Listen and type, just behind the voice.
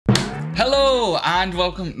Hello and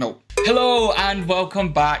welcome. No. Hello and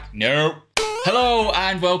welcome back. No. Hello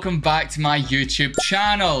and welcome back to my YouTube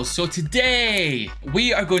channel. So today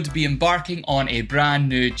we are going to be embarking on a brand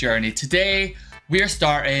new journey. Today we are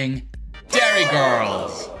starting Derry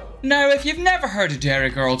Girls. Now, if you've never heard of Derry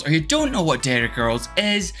Girls or you don't know what Derry Girls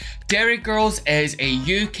is a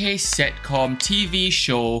UK sitcom TV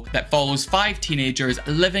show that follows 5 teenagers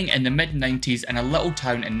living in the mid-90s in a little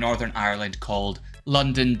town in Northern Ireland called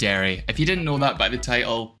Londonderry. If you didn't know that by the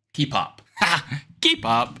title, keep up. Keep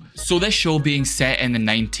up. So this show being set in the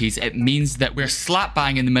 90s, it means that we're slap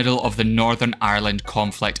bang in the middle of the Northern Ireland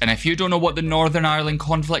conflict. And if you don't know what the Northern Ireland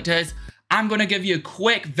conflict is, I'm going to give you a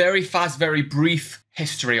quick, very fast, very brief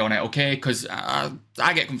history on it, okay? Because I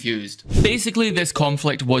get confused. Basically, this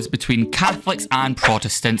conflict was between Catholics and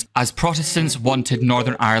Protestants, as Protestants wanted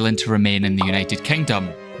Northern Ireland to remain in the United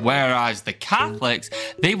Kingdom. Whereas the Catholics,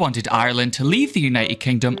 they wanted Ireland to leave the United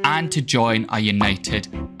Kingdom and to join a united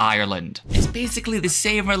Ireland. It's basically the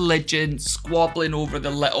same religion, squabbling over the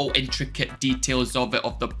little intricate details of it,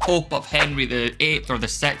 of the Pope, of Henry the 8th or the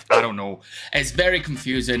 6th, I don't know. It's very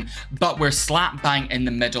confusing, but we're slap bang in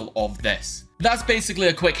the middle of this. That's basically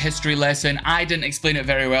a quick history lesson. I didn't explain it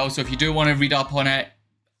very well, so if you do want to read up on it,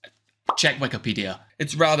 check Wikipedia.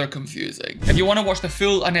 It's rather confusing. If you want to watch the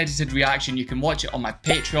full unedited reaction, you can watch it on my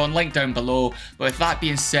Patreon, link down below. But with that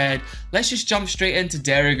being said, let's just jump straight into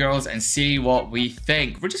Derry Girls and see what we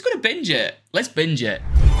think. We're just going to binge it. Let's binge it.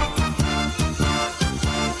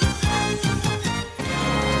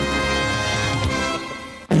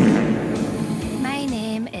 My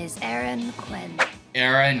name is Erin Quinn.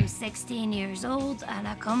 Erin. I'm 16 years old and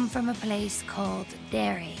I come from a place called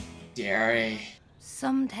Derry. Derry.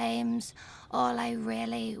 Sometimes all I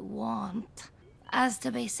really want is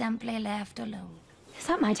to be simply left alone. Is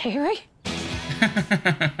that my diary?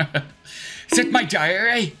 Is it my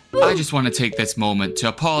diary? I just want to take this moment to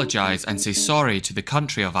apologise and say sorry to the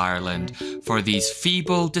country of Ireland for these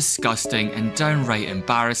feeble, disgusting and downright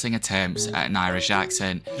embarrassing attempts at an Irish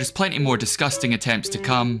accent. There's plenty more disgusting attempts to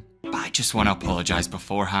come, but I just want to apologise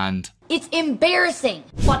beforehand. It's embarrassing.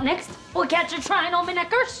 What next? We'll get you trying on my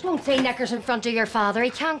knickers. Don't say knickers in front of your father. He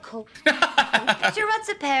can't cope. Sure, what's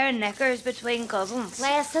a pair of knickers between cousins?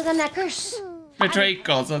 Less of the knickers. Betray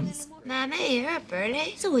cousins. Mammy, you're a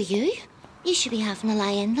burly. So are you. You should be having a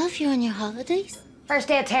lie-in, love. You're on your holidays. First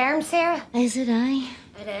day of term, Sarah. Is it I?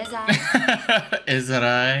 It is, I. Is it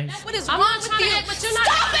I? What is wrong with you?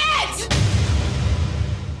 Stop it!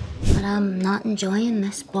 But I'm not enjoying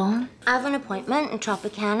this ball. I have an appointment in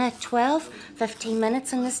Tropicana at 12. 15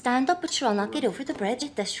 minutes in the stand-up, but sure, I'll not get over the bridge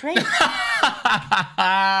at this rate.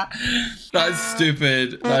 That's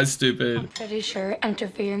stupid. That's stupid. Pretty sure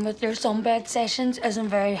interfering with your sunbed sessions isn't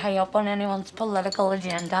very high up on anyone's political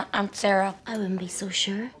agenda, Aunt Sarah. I wouldn't be so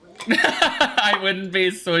sure. I wouldn't be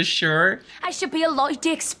so sure. I should be allowed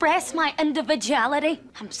to express my individuality.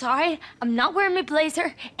 I'm sorry, I'm not wearing my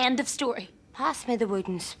blazer. End of story. Pass me the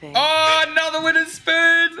wooden spoon. Oh, another wooden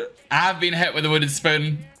spoon! I've been hit with a wooden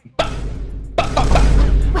spoon.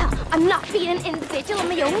 Well, I'm not being an individual on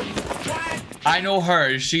my own. I know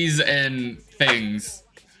her. She's in things.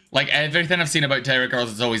 Like, everything I've seen about Derry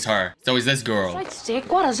Girls is always her. It's always this girl. Right,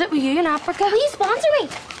 steak, what is it with you in Africa? Will you sponsor me?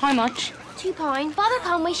 How much? £2. Father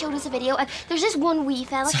Conway showed us a video, and there's this one wee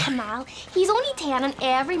fella, Kamal. He's only 10, and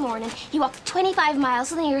every morning he walks 25 miles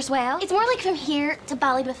to the nearest well. It's more like from here to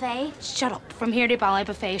Ballybuffet. Shut up. From here to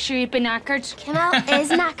Ballybuffet, sure you'd be knackered. Kamal is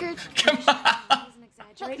knackered.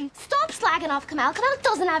 Exaggerating. Stop slagging off Kamal. Kamal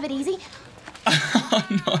doesn't have it easy. Oh,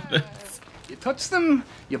 no, this. You touch them,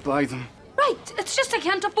 you buy them. Right, it's just I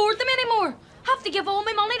can't afford them anymore. Have to give all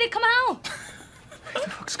my money to Kamal. Who the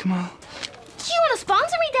fuck's Kamal? Do you want to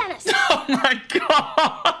sponsor me, Dennis? Oh, my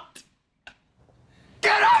God.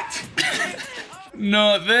 Get out!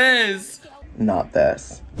 Not this. Not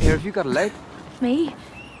this. Here, have you got a leg? Me?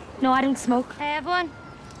 No, I don't smoke. I have one.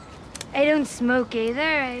 I don't smoke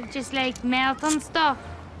either. I just like melting stuff.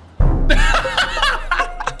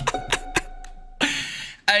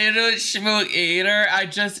 I don't smoke either. I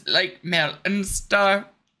just like melting stuff.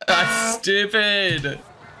 That's stupid.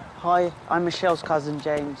 Hi, I'm Michelle's cousin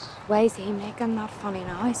James. Why is he making that funny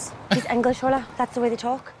noise? He's English, Ola. That's the way they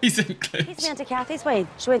talk. He's English. He's went to Kathy's way.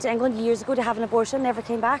 She went to England years ago to have an abortion, never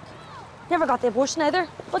came back. Never got the abortion either.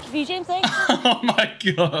 Look at you, James, eh? Oh my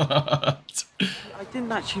God. I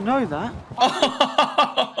didn't actually know that.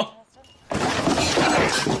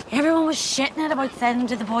 Everyone was shitting it about sending him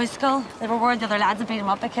to the boys' school. They were worried the other lads would beat him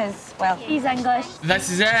up because, well, he's English.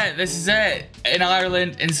 This is it. This is it. In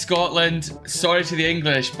Ireland, in Scotland, sorry to the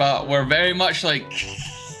English, but we're very much like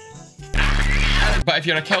But if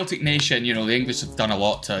you're a Celtic nation, you know, the English have done a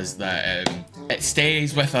lot to us that it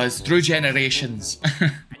stays with us through generations.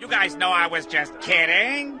 You guys know I was just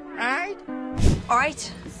kidding, right? All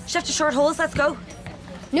right, shift to short holes, let's go.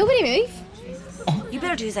 Nobody move. You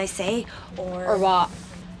better do as I say, Or what?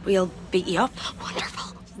 we'll beat you up.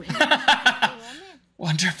 Wonderful.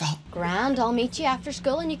 Wonderful. Grand, I'll meet you after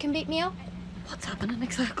school and you can beat me up. What's happening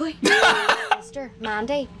exactly? Sister,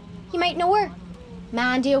 Mandy. You might know her.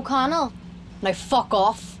 Mandy O'Connell. Now fuck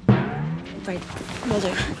off. Right, will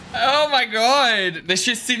do. Oh my god. This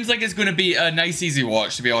just seems like it's going to be a nice, easy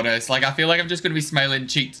watch, to be honest. Like, I feel like I'm just going to be smiling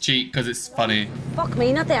cheek to cheek because it's funny. Fuck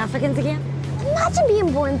me, not the Africans again. Imagine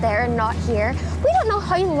being born there and not here. We don't know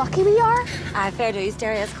how lucky we are. Fair dues,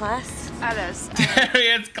 Darius class.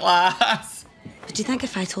 Darius class. But do you think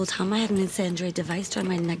if I told him I had an incendiary device around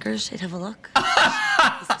my knickers, he'd have a look?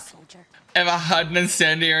 He's a soldier. If I had an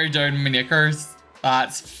incendiary down my knickers.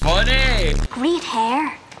 That's funny. Great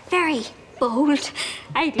hair. Very bold.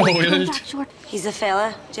 I'd like to go that short. He's a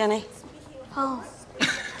fella, Jenny. Oh, I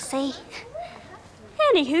see.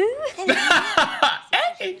 Anywho.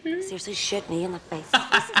 Seriously, shoot me in the face.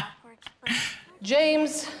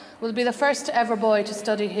 James will be the first ever boy to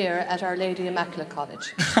study here at Our Lady Immaculate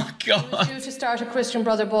College. Oh, He was God. due to start at Christian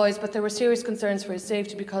Brother Boys, but there were serious concerns for his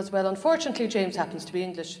safety because, well, unfortunately, James happens to be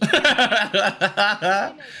English.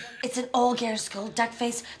 It's an all-girls school,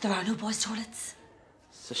 duckface. There are no boys' toilets.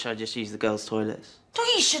 So should I just use the girls' toilets? No,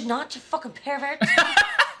 you should not, you fucking pervert.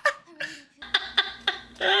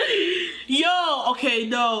 Yo, okay,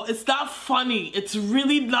 no, it's not funny. It's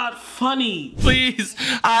really not funny. Please.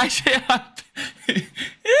 I actually have...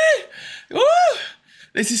 Woo!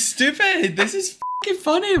 This is stupid. This is fucking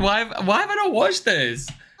funny. Why have I not watched this?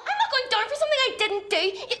 I'm not going down for something I didn't do.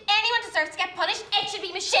 If anyone deserves to get punished, it should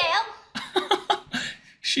be Michelle.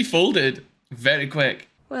 She folded very quick.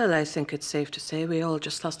 Well, I think it's safe to say we all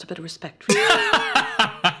just lost a bit of respect for you.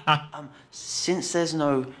 Since there's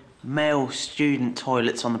no male student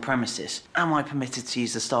toilets on the premises, am I permitted to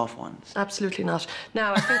use the staff ones? Absolutely not.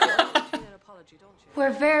 Now, I think you owe Tina an apology, don't you?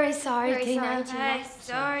 We're very sorry, Tina.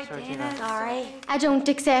 Sorry, Tina. Sorry. I don't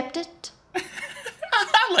accept it.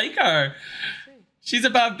 I like her. She's a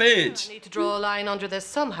bad I bitch. need to draw a line under this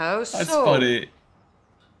somehow. That's so, funny.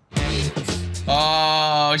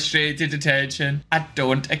 Oh, straight to detention. I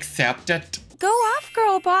don't accept it. Go off,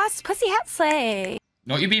 girl boss. Pussy hat slay.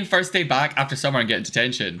 Not you being first day back after summer and getting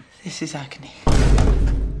detention. This is agony.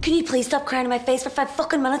 Can you please stop crying in my face for 5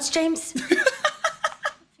 fucking minutes, James?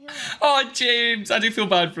 Oh, James, I do feel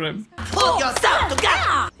bad for him. Pull yourself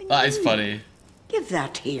together! That is funny. Give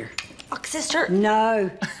that here. Oh, sister.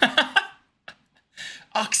 No.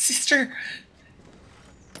 Oh, sister.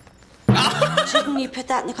 Shouldn't you put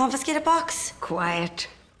that in the confiscated box? Quiet.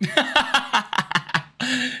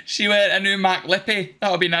 She went a new Mac Lippy.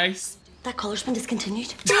 That would be nice. That collar's been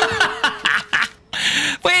discontinued.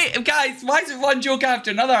 Wait, guys, why is it one joke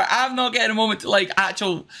after another? I'm not getting a moment to, like,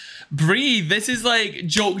 actual breathe. This is like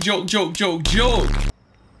joke. Oh,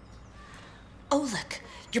 look.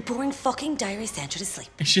 Your boring fucking diary sent you to sleep.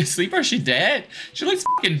 Is she asleep or is she dead? She looks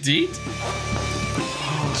fucking dead.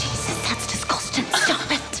 Jesus, that's disgusting.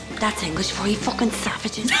 Stop it. That's English for you fucking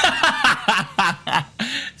savages.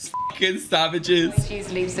 Fucking savages. She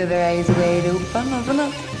sleeps with her eyes wide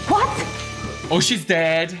open. What? Oh, she's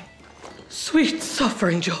dead. Sweet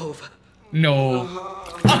suffering Jehovah. No.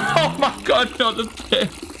 Oh my god, not the pit.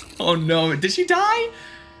 Oh no. Did she die?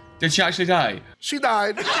 Did she actually die? She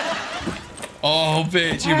died. Oh,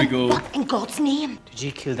 bitch, here we go. What in God's name? Did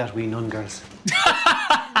you kill that wee nun, girls?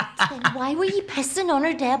 Then why were you pissing on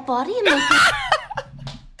her dead body and making...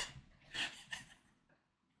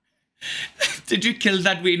 Did you kill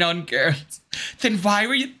that wee nun, girls? Then why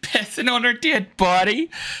were you pissing on her dead body?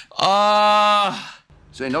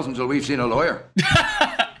 Say nothing till we've seen a lawyer.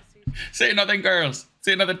 Say nothing, girls.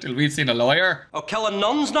 Say nothing till we've seen a lawyer. Oh, killing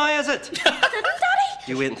nuns now, is it? Daddy?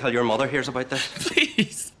 You wait until your mother hears about this.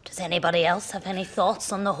 Please. Does anybody else have any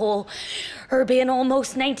thoughts on the whole her being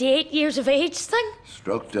almost 98 years of age thing?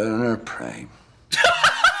 Struck down in her prime.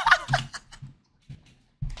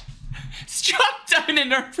 Struck down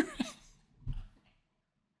in her prime.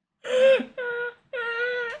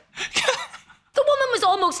 The woman was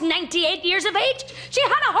almost 98 years of age. She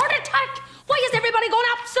had a heart attack. Why is everybody going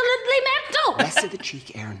absolutely mental? Rest of the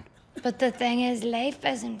cheek, Aaron. But the thing is, life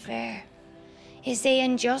isn't fair. You see,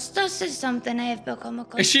 injustice is something I've become Is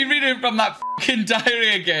accustomed she reading from that fucking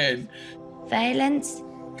diary again? to. Violence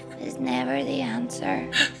is never the answer.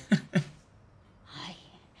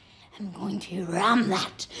 I'm going to ram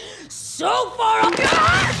that so far up your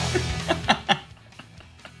ass.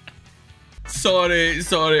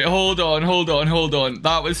 Sorry. Hold on.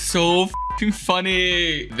 That was so fucking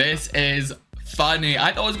funny. This is funny.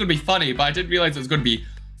 I thought it was going to be funny, but I didn't realize it was going to be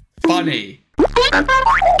funny. Really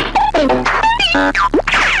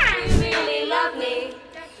love me.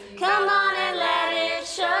 Come on and let it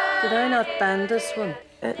show. Did I not ban this one?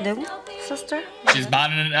 No, sister. She's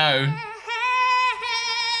banning it now.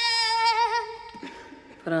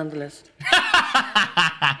 Put on the list.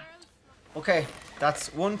 Okay,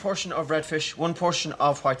 that's 1 portion of red fish, 1 portion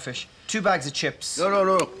of white fish, 2 bags of chips.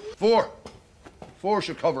 No. 4. 4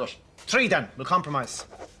 should cover us. 3 then, we'll compromise.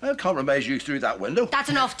 I'll compromise you through that window. That's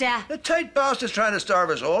enough, Dad. The tight bastard's trying to starve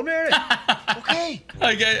us all, Mary. Okay.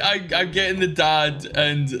 I'm getting the dad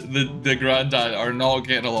and the granddad are not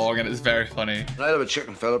getting along, and it's very funny. I'll have a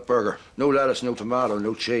chicken fillet burger. No lettuce, no tomato,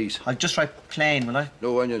 no cheese. I'll just write plain, will I?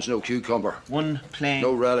 No onions, no cucumber. 1 plain.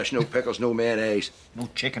 No relish, no pickles, no mayonnaise. No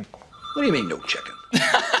chicken. What do you mean, no chicken?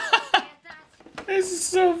 This is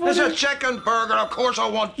so funny. It's a chicken burger. Of course I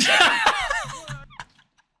want chicken.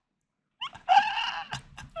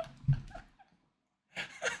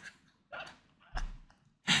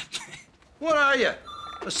 What are you?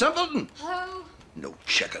 A simpleton? Hello? No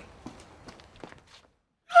chicken.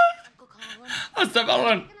 A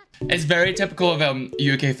simpleton. It's very typical of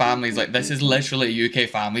UK families. Like, this is literally UK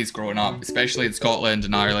families growing up, especially in Scotland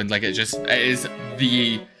and Ireland. Like, this is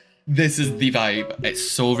the vibe.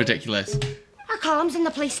 It's so ridiculous. Our Colm's in the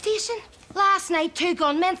police station. Last night, 2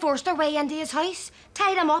 gunmen forced their way into his house,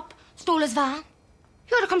 tied him up, stole his van.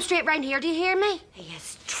 You ought to come straight round here, do you hear me? He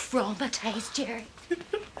is traumatised, Jerry.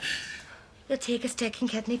 You'll take a steak and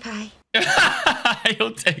kidney pie. He's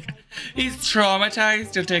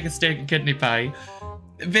traumatised. He'll take a steak and kidney pie.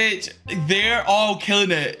 Bitch, they're all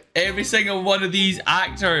killing it. Every single one of these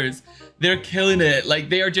actors, they're killing it. Like,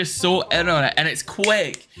 they are just so in on it. And it's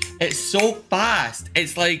quick. It's so fast.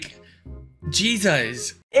 It's like,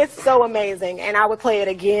 Jesus. It's so amazing. And I would play it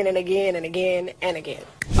again and again and again and again.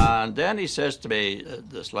 And then he says to me,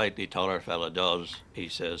 the slightly taller fella does, he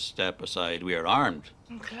says, step aside, we are armed.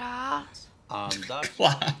 Class. And that's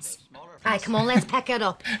class. Right, come on, let's pick it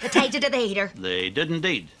up. They tied it to the heater. They did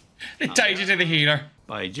indeed. They tied it to the heater.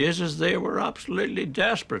 By Jesus, they were absolutely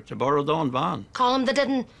desperate to borrow their own van. Colm, they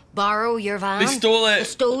didn't borrow your van. They stole it. They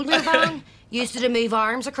stole your van, used it to move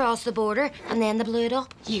arms across the border, and then they blew it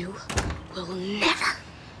up. You will never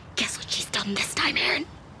guess what she's done this time, Erin.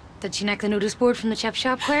 Did she nick the notice board from the chip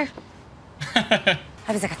shop, Claire? I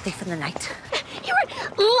was like a thief in the night. You were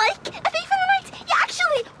like a thief in the night? You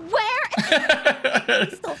actually were.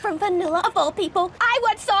 Stole from Vanilla, of all people. I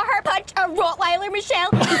once saw her punch a Rottweiler, Michelle.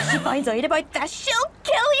 If she finds out about this, she'll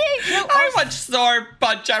kill you. I once saw her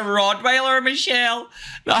punch a Rottweiler, Michelle.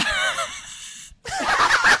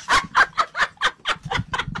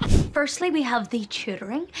 Firstly, we have the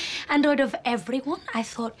tutoring, and out of everyone, I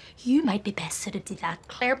thought you might be best suited to that,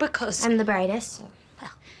 Claire, because I'm the brightest.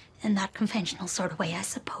 Well, in that conventional sort of way, I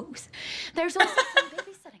suppose. There's also some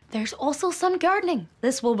babysitting. There's also some gardening.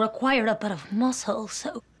 This will require a bit of muscle,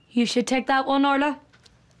 so you should take that one, Orla.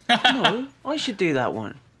 No, I should do that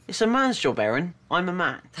one. It's a man's job, Erin. I'm a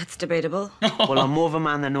man. That's debatable. Well, I'm more of a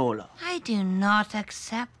man than Orla. I do not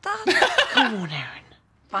accept that. Come on, Erin.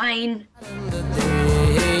 Fine.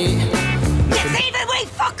 You thieving wee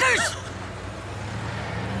fuckers!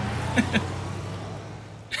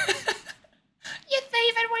 You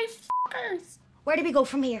thieving wee fuckers! Where do we go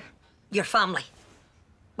from here? Your family.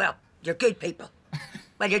 Well, you're good people.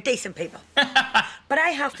 Well, you're decent people. But I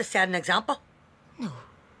have to set an example. No.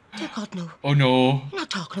 Dear God, no. Oh, no. You're not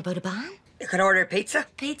talking about a ban. You can order pizza.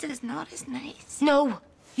 Pizza is not as nice. No,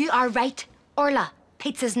 you are right, Orla.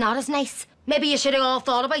 Pizza's not as nice. Maybe you should have all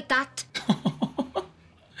thought about that.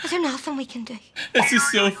 Is there nothing we can do? This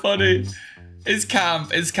is so funny. It's camp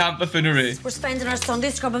buffoonery. We're spending our Sunday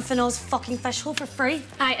scrubbing Fino's fucking fish hole for free.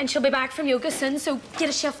 Aye, and she'll be back from yoga soon, so get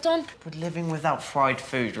a shift on. Would living without fried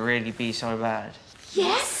food really be so bad?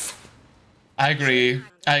 Yes. I agree.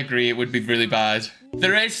 It would be really bad.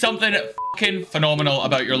 There is something fucking phenomenal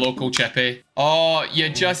about your local chippy. Oh, you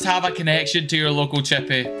just have a connection to your local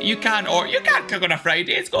chippy. You can't cook on a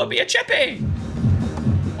Friday. It's gotta be a chippy.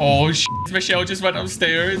 Oh shit! Michelle just went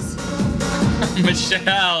upstairs.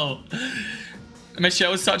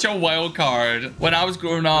 Michelle's such a wild card. When I was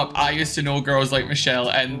growing up, I used to know girls like Michelle,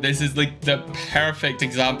 and this is like the perfect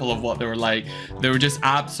example of what they were like. They were just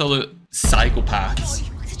absolute psychopaths.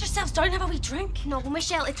 Sit yourselves down, have a wee drink. No,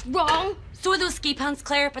 Michelle, it's wrong. So are those ski pants,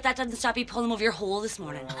 Claire, but that didn't stop you pulling them over your hole this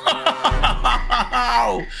morning.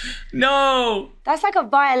 No! That's like a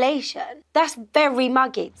violation. That's very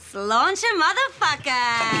muggy. Sláinte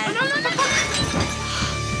motherfucker!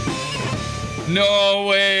 No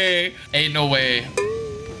way. Ain't no way.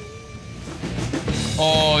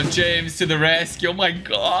 Oh, James to the rescue. Oh my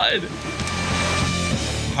God.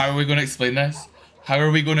 How are we going to explain this? How are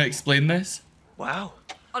we going to explain this? Wow.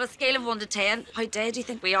 On a scale of 1 to 10, how dead do you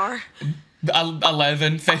think we are?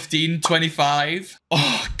 11, 15, 25.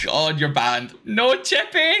 Oh God, you're banned. No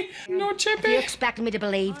Chippy. No Chippy. You expect me to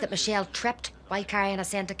believe that Michelle tripped while carrying a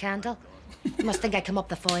scented candle? You must think I come up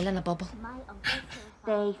the foil in a bubble.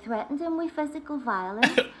 They threatened him with physical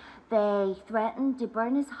violence. They threatened to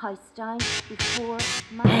burn his house down before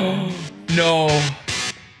my... No.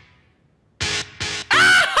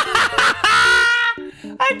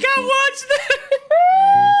 I can't watch this.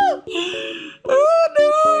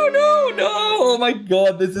 Oh, no. Oh my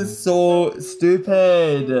God, this is so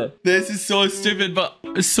stupid. This is so stupid, but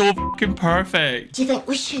it's so fucking perfect. Do you think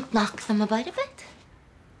we should knock them about a bit?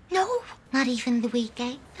 No, not even the wee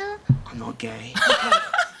gay. No. I'm not gay.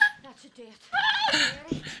 That's a date.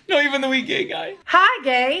 Not even the wee gay guy. Hi,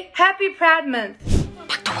 gay. Happy Pride Month.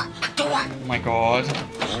 Back door, back door. Oh my God.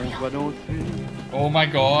 Oh my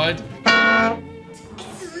God.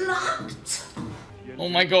 It's locked. Oh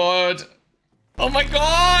my God. Oh my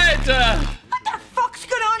God. What the fuck's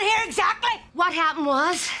going on here exactly? What happened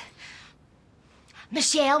was,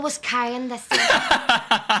 Michelle was carrying this thing.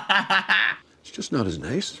 It's just not as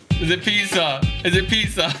nice. Is it pizza? Is it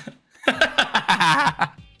pizza?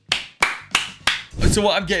 So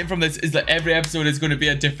what I'm getting from this is that every episode is going to be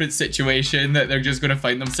a different situation that they're just going to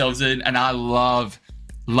find themselves in. And I love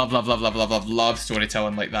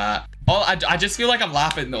storytelling like that. I just feel like I'm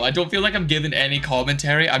laughing though. I don't feel like I'm giving any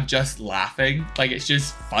commentary. I'm just laughing. Like, it's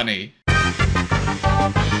just funny. I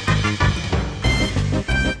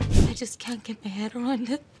just can't get my head around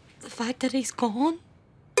it. The fact that he's gone.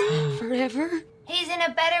 Forever. He's in a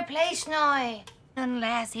better place now.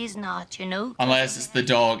 Unless he's not, you know. Unless it's the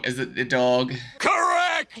dog. Is it the dog?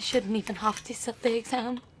 Correct! I shouldn't even have to sit the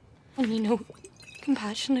exam. On, you know,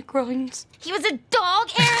 compassionate grounds. He was a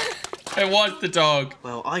dog, Aaron. It was the dog.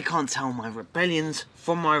 Well, I can't tell my rebellions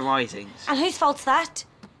from my risings. And whose fault's that?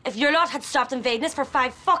 If your lot had stopped invading us for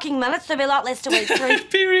 5 fucking minutes, there'd be a lot less to wade through.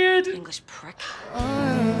 Period. English prick.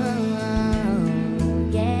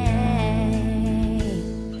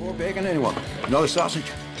 More bacon, anyone? Another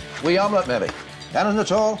sausage? Wee omelette, maybe? Anything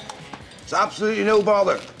at all? It's absolutely no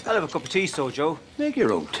bother. I'll have a cup of tea, so Joe. Make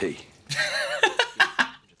your own tea.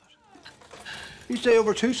 You stay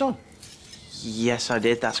over too, son? Yes, I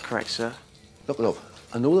did. That's correct, sir. Look, love,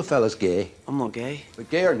 I know the fella's gay. I'm not gay. But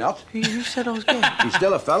gay or not, You said I was gay. he's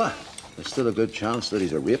still a fella. There's still a good chance that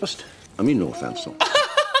he's a rapist. I mean, no offence, son.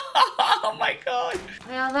 Oh my God.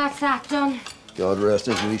 Well, that's that done. God rest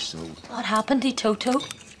his wee soul. What happened to Toto?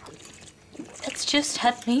 It's just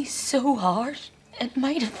hit me so hard. It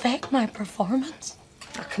might affect my performance.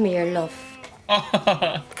 Oh, come here, love.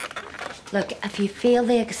 Look, if you fail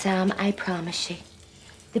the exam, I promise you,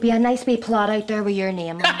 there'll be a nice wee plot out there with your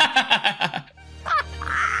name on it.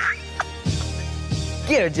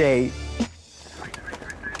 Get her, Jay.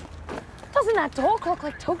 Doesn't that dog look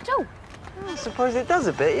like Toto? I suppose it does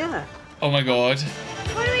a bit, yeah. Oh my God.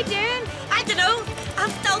 What are we doing? I don't know.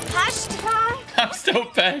 I'm still pushed. I'm still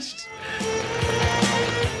pissed.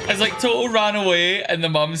 It's like Toto ran away and the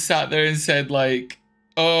mum sat there and said like,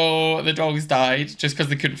 oh, the dog's died just because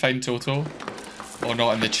they couldn't find Toto. Oh,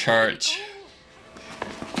 not in the church.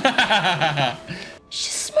 She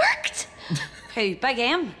smirked. Who? Big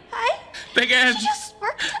M? Hi. Big M. She just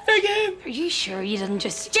smirked. Big M. Are you sure you didn't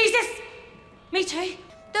just... Jesus! Me too.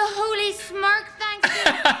 The holy smirk, thanks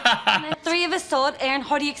to... The 3 of us saw it. Aaron,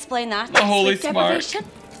 how do you explain that? The holy Sleep smirk. deprivation?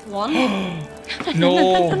 1.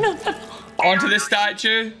 No. No. Onto the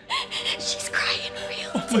statue. She's crying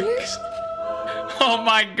real tears. Oh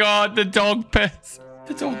my God, the dog piss.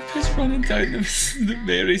 The dog piss running down the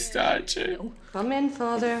Mary statue. Come in,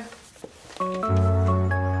 Father.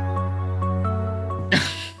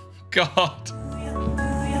 God.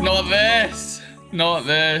 Not this. Not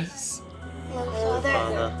this.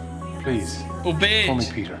 Father. Please, Obey. call me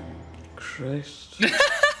Peter. Christ.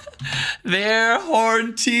 They're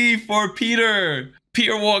horn tea for Peter.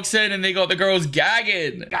 Peter walks in and they got the girls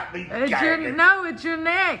gagging. Got me It's your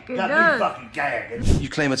neck. It Got does. me fucking gagging. You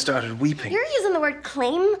claim it started weeping. You're using the word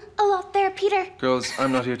claim a lot there, Peter. Girls,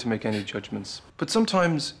 I'm not here to make any judgments. But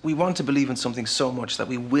sometimes we want to believe in something so much that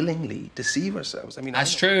we willingly deceive ourselves. I mean,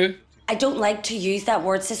 That's true. I don't like to use that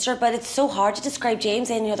word, sister, but it's so hard to describe James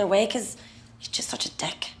any other way because he's just such a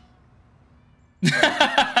dick.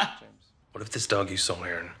 What if this dog you saw,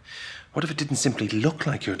 Aaron? What if it didn't simply look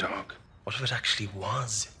like your dog? What if it actually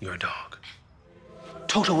was your dog?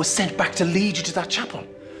 Toto was sent back to lead you to that chapel,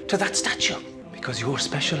 to that statue, because you're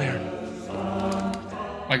special, Aaron.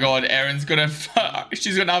 My God, Erin's gonna,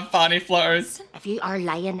 she's gonna have fanny flutters. If you are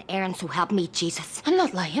lying, Erin, so help me Jesus. I'm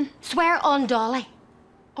not lying. Swear on Dolly.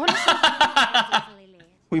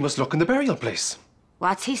 We must look in the burial place.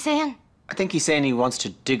 What's he saying? I think he's saying he wants to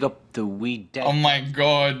dig up the wee dead. Oh my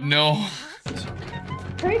God, no.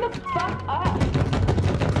 Hurry the fuck up.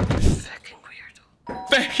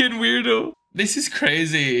 Fucking weirdo. This is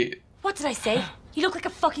crazy. What did I say? You look like a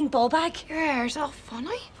fucking ball bag. Your hair's all funny.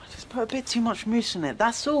 I just put a bit too much mousse in it,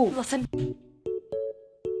 that's all. Listen.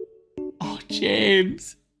 Oh,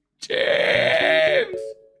 James. James.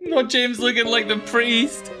 Not James looking like the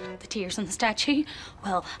priest. The tears on the statue?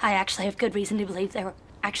 Well, I actually have good reason to believe they were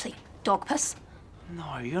actually dog piss.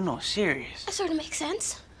 No, you're not serious. That sort of makes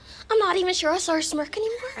sense. I'm not even sure I saw her smirk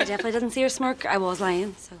anymore. I definitely didn't see her smirk. I was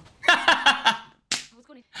lying, so.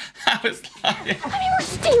 I was lying. I mean, we're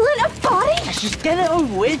stealing a body. Let's just get it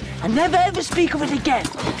over with and never ever speak of it again.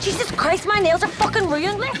 Jesus Christ, my nails are fucking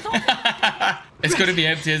ruined. It's going to be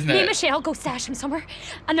empty, isn't Me and it? Michelle go stash him somewhere,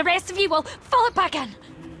 and the rest of you will fill it back in.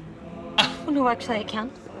 Oh, no, actually, I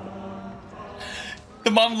can't.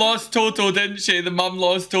 The mum lost Toto, didn't she? The mum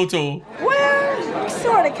lost Toto. Well,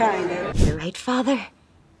 sort of, kind of. You're right, Father.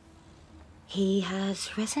 He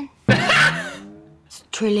has risen. It's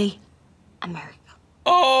truly a miracle.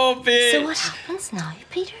 Oh, bitch. So what happens now,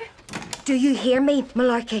 Peter? Do you hear me,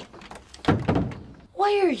 Malarkey?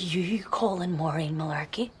 Why are you calling Maureen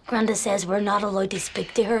Malarkey? Granda says we're not allowed to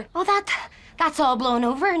speak to her. Oh, that's all blown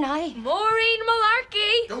over now. Maureen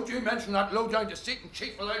Malarkey! Don't you mention that low-down deceiving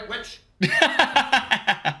cheap little witch.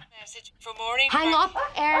 Message from Maureen. Hang up,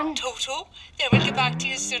 Erin. Toto. Then we'll get back to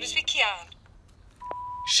you as soon as we can.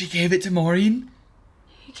 She gave it to Maureen?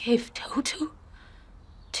 You gave Toto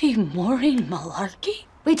to Maureen Malarkey?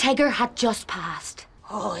 We Tiger had just passed.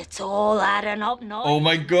 Oh, it's all adding up now. Oh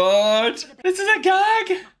my God. This is a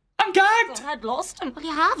gag. I'm gagged. I'd lost him. Well,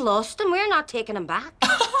 you have lost him. We're not taking him back.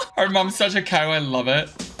 Her mum's such a cow. I love it.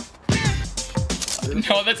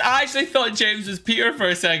 No, that's, I actually thought James was Peter for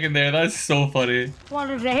a second there. That's so funny.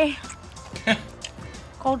 What a day.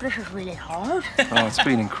 God, this is really hard. Oh, it's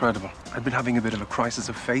been incredible. I've been having a bit of a crisis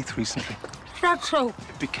of faith recently. That's so.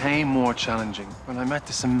 It became more challenging when I met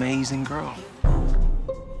this amazing girl.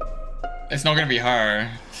 It's not going to be her.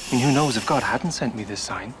 And who knows, if God hadn't sent me this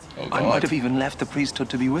sign, Oh, I might have even left the priesthood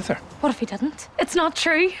to be with her. What if he didn't? It's not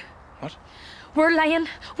true. What? We're lying.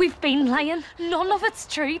 We've been lying. None of it's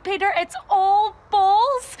true, Peter. It's all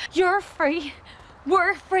balls. You're free.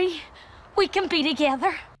 We're free. We can be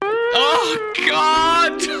together. Oh,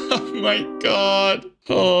 God. Oh, my God.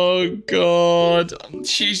 Oh, God.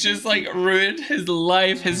 She's just, like, ruined his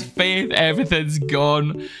life, his faith. Everything's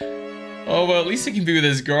gone. Oh, well, at least he can be with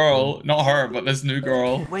his girl. Not her, but this new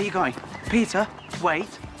girl. Where are you going? Peter, wait.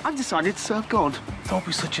 I've decided to serve God. Don't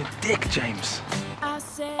be such a dick, James.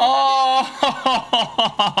 Oh!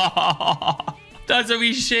 That's a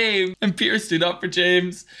wee shame. And Peter stood up for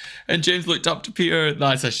James. And James looked up to Peter.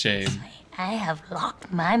 That's a shame. I have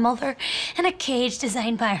locked my mother in a cage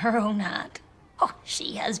designed by her own hand. Oh,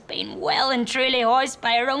 she has been well and truly hoised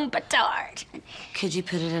by her own petard. Could you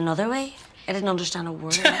put it another way? I didn't understand a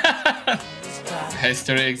word.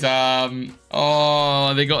 History exam.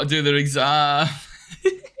 Oh, they got to do their exam.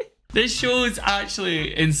 This show is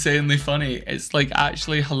actually insanely funny. It's like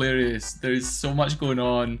actually hilarious. There's so much going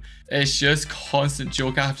on. It's just constant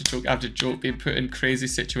joke after joke after joke being put in crazy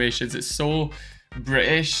situations. It's so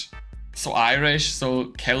British, so Irish,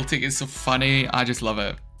 so Celtic. It's so funny. I just love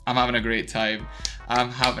it. I'm having a great time. I'm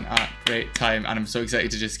having a great time and I'm so excited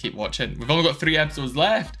to just keep watching. We've only got 3 episodes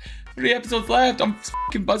left. 3 episodes left. I'm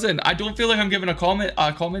fucking buzzing. I don't feel like I'm giving a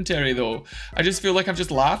commentary though. I just feel like I'm just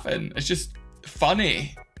laughing. It's just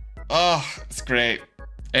funny. Oh, it's great.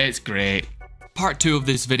 It's great. Part 2 of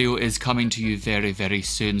this video is coming to you very, very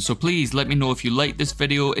soon. So please let me know if you liked this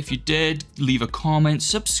video. If you did, leave a comment,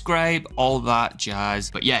 subscribe, all that jazz.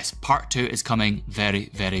 But yes, part 2 is coming very,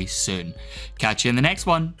 very soon. Catch you in the next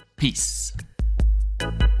one. Peace.